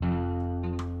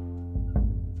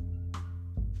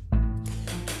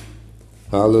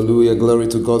Hallelujah. Glory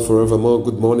to God forevermore.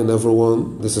 Good morning,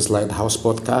 everyone. This is Lighthouse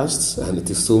Podcasts, and it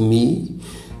is still me,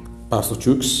 Pastor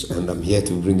Chooks, and I'm here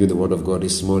to bring you the Word of God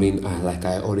this morning. Like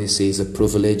I always say, it's a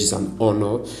privilege, it's an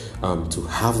honor to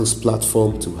have this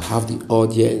platform, to have the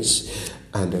audience,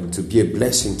 and to be a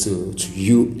blessing to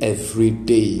you every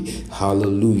day.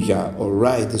 Hallelujah. All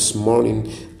right, this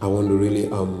morning I want to really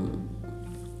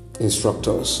instruct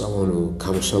us. I want to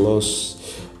counsel us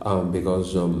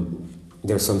because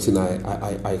there's something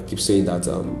I keep saying that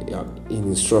in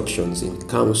instructions, in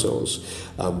counsels,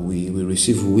 we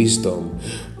receive wisdom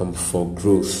for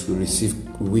growth. We receive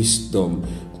wisdom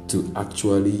to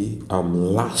actually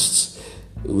last.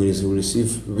 We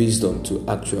receive wisdom to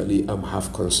actually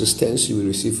have consistency. We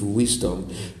receive wisdom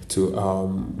to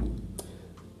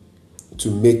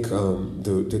make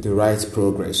the right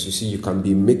progress. You see, you can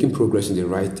be making progress in the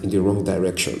wrong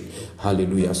direction.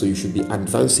 Hallelujah. So you should be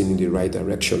advancing in the right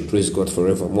direction. Praise God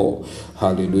forevermore.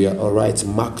 Hallelujah. All right.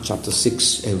 Mark chapter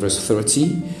 6 and verse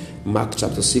 30. Mark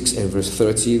chapter 6 and verse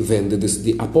 30. Then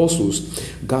the apostles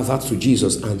gathered to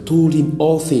Jesus and told him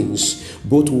all things,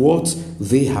 both what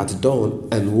they had done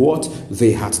and what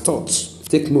they had taught.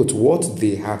 Take note, what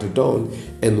they had done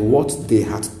and what they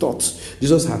had taught.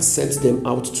 Jesus had sent them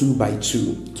out 2 by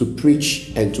 2 to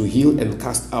preach and to heal and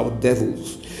cast out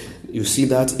devils. You see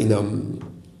that in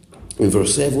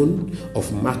verse 7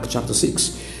 of Mark chapter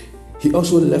 6. He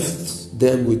also left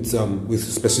them with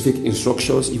specific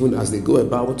instructions, even as they go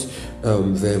about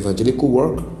the evangelical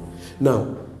work. Now,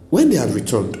 when they had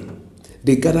returned,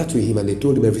 they gathered to him and they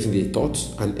told him everything they taught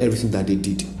and everything that they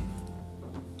did.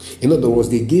 In other words,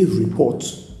 they gave report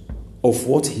of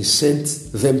what he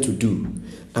sent them to do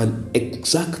and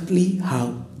exactly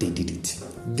how they did it.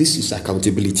 This is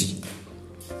accountability.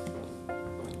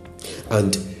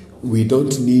 And we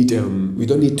don't need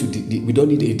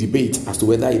a debate as to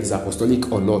whether it is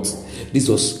apostolic or not. This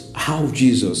was how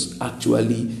Jesus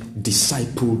actually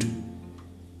discipled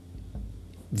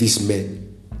these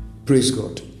men. Praise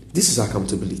God. This is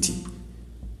accountability.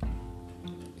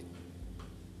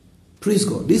 Praise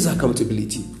God. This is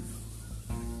accountability.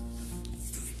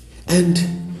 And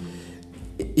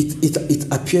it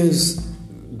appears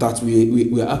that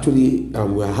we are actually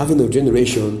we are having a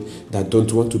generation that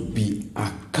don't want to be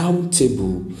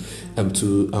accountable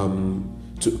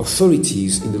to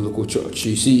authorities in the local church.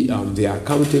 You see, they are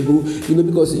accountable,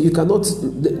 because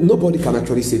nobody can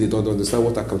actually say they don't understand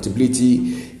what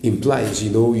accountability implies.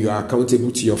 You are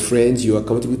accountable to your friends, you are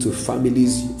accountable to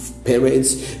families,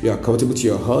 parents, you are accountable to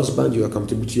your husband, you are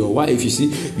accountable to your wife. You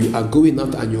see, you are going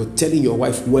out and you're telling your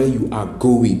wife where you are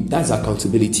going. That's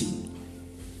accountability.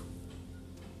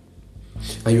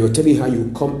 And you're telling her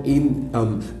you come in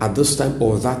at this time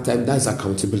or that time. That's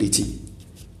accountability.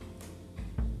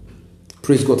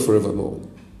 Praise God forevermore.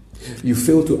 You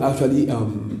fail to actually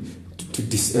to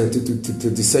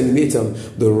disseminate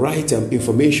the right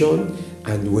information,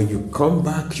 and when you come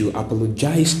back, you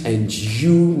apologize and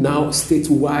you now state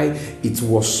why it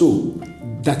was so.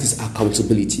 That is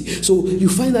accountability. So you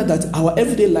find out that our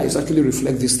everyday lives actually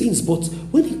reflect these things, but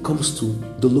when it comes to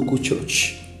the local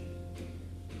church,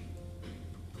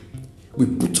 we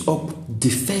put up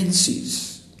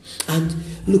defenses. And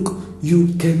look,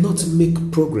 you cannot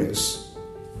make progress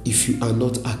if you are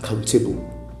not accountable.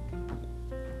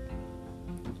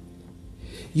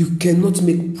 You cannot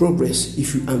make progress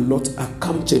if you are not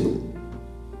accountable.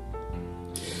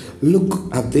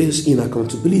 Look at this. In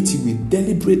accountability, we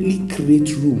deliberately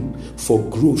create room for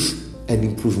growth and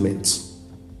improvement.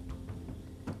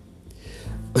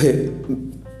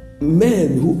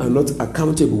 Men who are not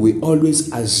accountable will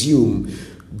always assume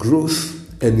growth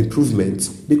and improvement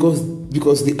because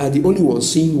they are the only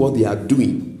ones seeing what they are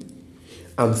doing,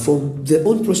 and from their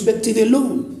own perspective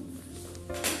alone.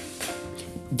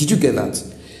 Did you get that?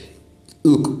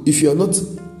 Look, if you are not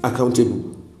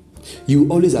accountable, you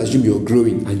always assume you're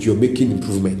growing and you're making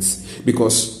improvements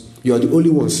because you are the only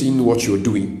one seeing what you're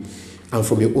doing, and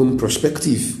from your own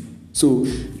perspective. So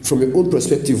from your own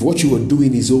perspective, what you are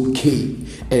doing is okay,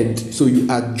 and so you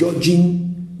are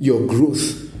judging your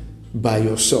growth by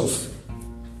yourself.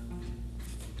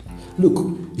 Look,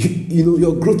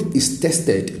 your growth is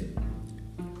tested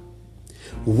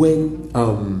when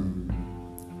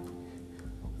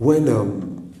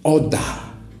order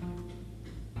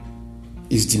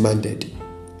is demanded.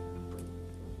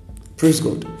 Praise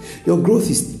God. Your growth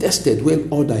is tested when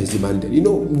order is demanded.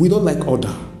 We don't like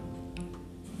order.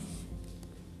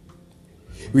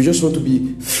 We just want to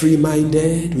be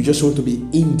free-minded. We just want to be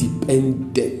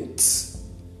independent.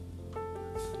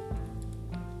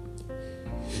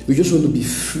 We just want to be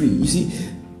free. You see,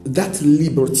 that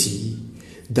liberty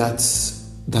that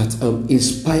that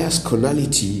inspires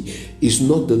carnality is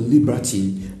not the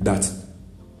liberty that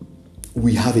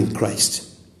we have in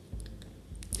Christ.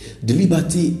 The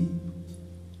liberty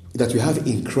that we have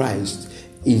in Christ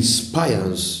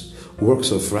inspires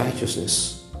works of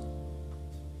righteousness.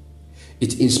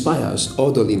 It inspires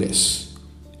orderliness.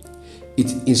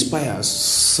 It inspires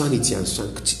sanity and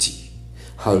sanctity.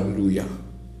 Hallelujah.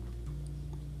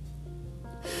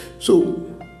 So,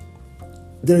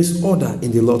 there is order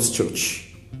in the Lord's church.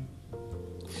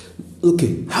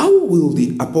 Okay, how will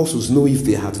the apostles know if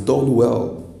they had done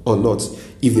well or not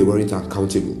if they weren't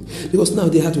accountable? Because now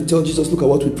they had to tell Jesus, look at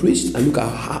what we preached and look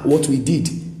at what we did.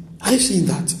 Are you seeing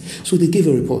that? So they gave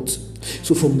a report.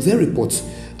 So from their report,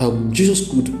 Jesus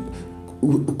could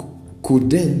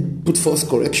then put forth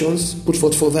corrections, put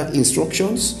forth further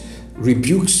instructions,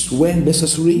 rebukes when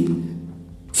necessary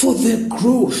for their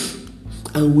growth.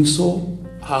 And we saw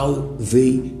how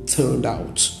they turned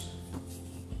out.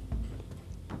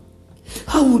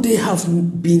 How would they have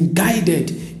been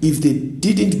guided if they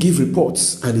didn't give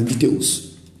reports and in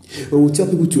details? When we tell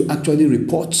people to actually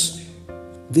report,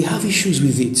 they have issues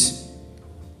with it.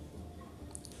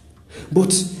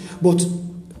 But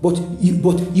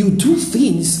you do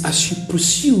things as you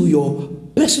pursue your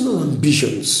personal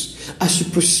ambitions, as you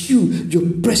pursue your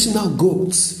personal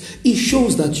goals. It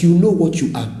shows that you know what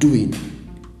you are doing.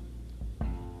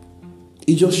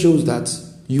 It just shows that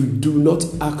you do not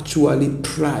actually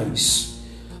prize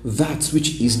that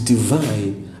which is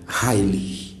divine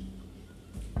highly.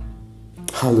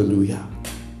 Hallelujah.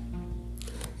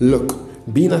 Look,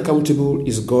 being accountable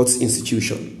is God's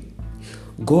institution.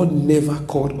 God never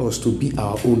called us to be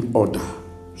our own order.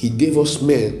 He gave us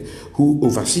men who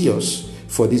oversee us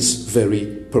for this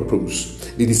very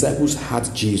purpose. The disciples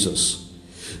had Jesus.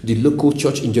 The local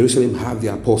church in Jerusalem had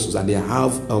the apostles, and they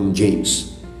have James.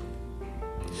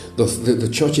 The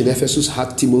church in Ephesus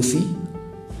had Timothy.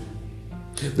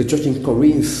 The church in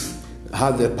Corinth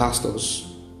had their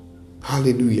pastors.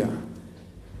 Hallelujah.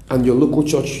 And your local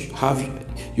church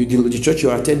the church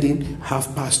you are attending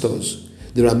have pastors.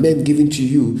 There are men given to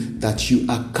you that you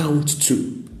account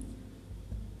to.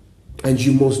 And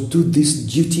you must do this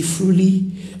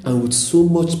dutifully and with so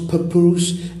much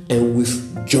purpose and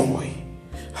with joy.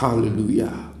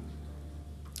 Hallelujah.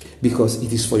 Because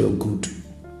it is for your good.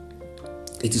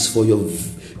 It is for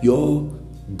your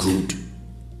good.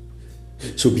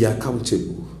 So be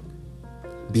accountable.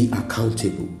 Be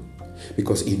accountable.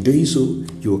 Because in doing so,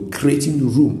 you're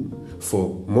creating room for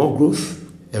more growth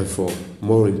and for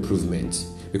more improvement.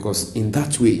 Because in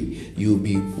that way, you'll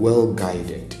be well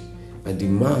guided. And the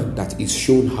man that is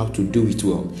shown how to do it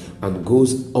well and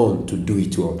goes on to do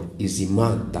it well is the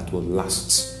man that will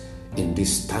last in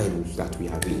this time that we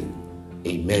are in.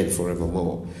 Amen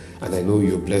forevermore. And I know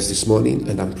you're blessed this morning,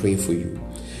 and I'm praying for you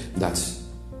that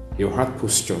your heart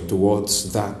posture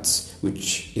towards that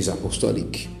which is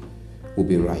apostolic will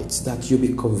be right, that you'll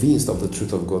be convinced of the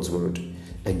truth of God's word,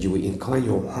 and you will incline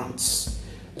your hearts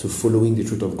to following the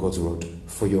truth of God's word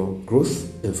for your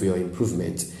growth and for your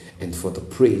improvement and for the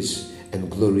praise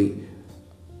and glory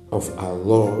of our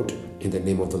Lord in the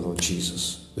name of the Lord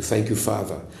Jesus. We thank you,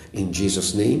 Father, in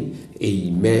Jesus' name.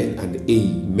 Amen and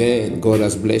amen. God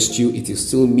has blessed you. It is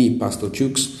still me, Pastor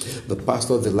Chooks, the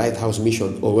pastor of the Lighthouse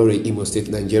Mission, Owerri, Imo State,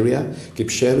 Nigeria. Keep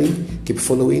sharing, keep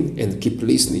following, and keep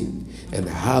listening. And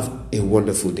have a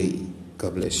wonderful day.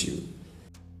 God bless you.